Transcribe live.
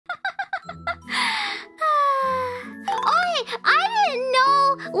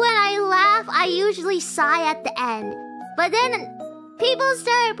I usually sigh at the end. But then people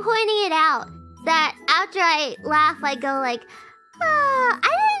started pointing it out that after I laugh, I go like, I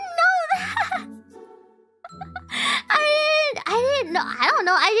didn't know that. I didn't know. I don't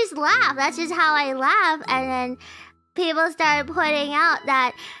know. I just laugh. That's just how I laugh. And then people started pointing out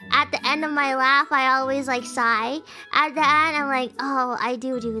that at the end of my laugh, I always like sigh. At the end, I'm like, oh, I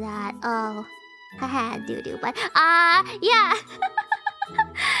do that. Oh, haha, do. But yeah.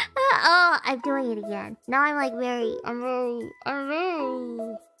 Oh, I'm doing it again. Now I'm like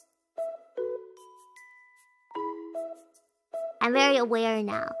I'm very aware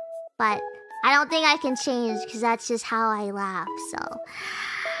now. But I don't think I can change because that's just how I laugh, so.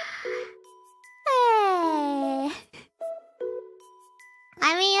 Hey.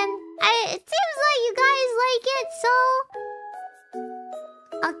 I mean, it seems like you guys like it, so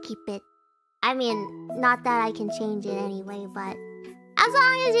I'll keep it. I mean, not that I can change it anyway, but as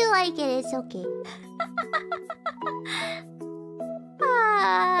long as you like it, it's okay.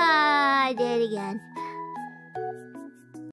 I did it again.